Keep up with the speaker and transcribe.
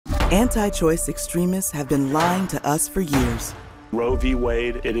Anti-choice extremists have been lying to us for years. Roe v.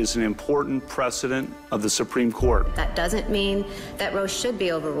 Wade, it is an important precedent of the Supreme Court. That doesn't mean that Roe should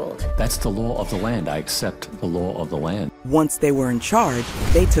be overruled. That's the law of the land. I accept the law of the land. Once they were in charge,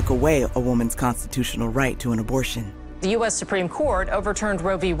 they took away a woman's constitutional right to an abortion. The U.S. Supreme Court overturned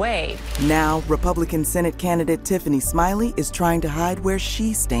Roe v. Wade. Now, Republican Senate candidate Tiffany Smiley is trying to hide where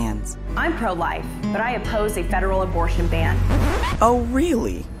she stands. I'm pro-life, but I oppose a federal abortion ban. Oh,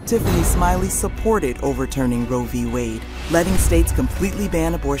 really? Tiffany Smiley supported overturning Roe v. Wade, letting states completely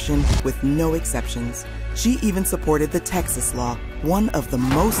ban abortion with no exceptions. She even supported the Texas law, one of the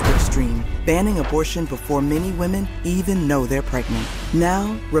most extreme, banning abortion before many women even know they're pregnant.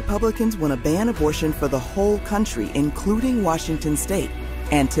 Now, Republicans want to ban abortion for the whole country, including Washington state.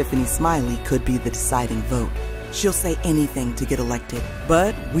 And Tiffany Smiley could be the deciding vote. She'll say anything to get elected.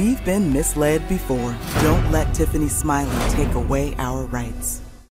 But we've been misled before. Don't let Tiffany Smiley take away our rights.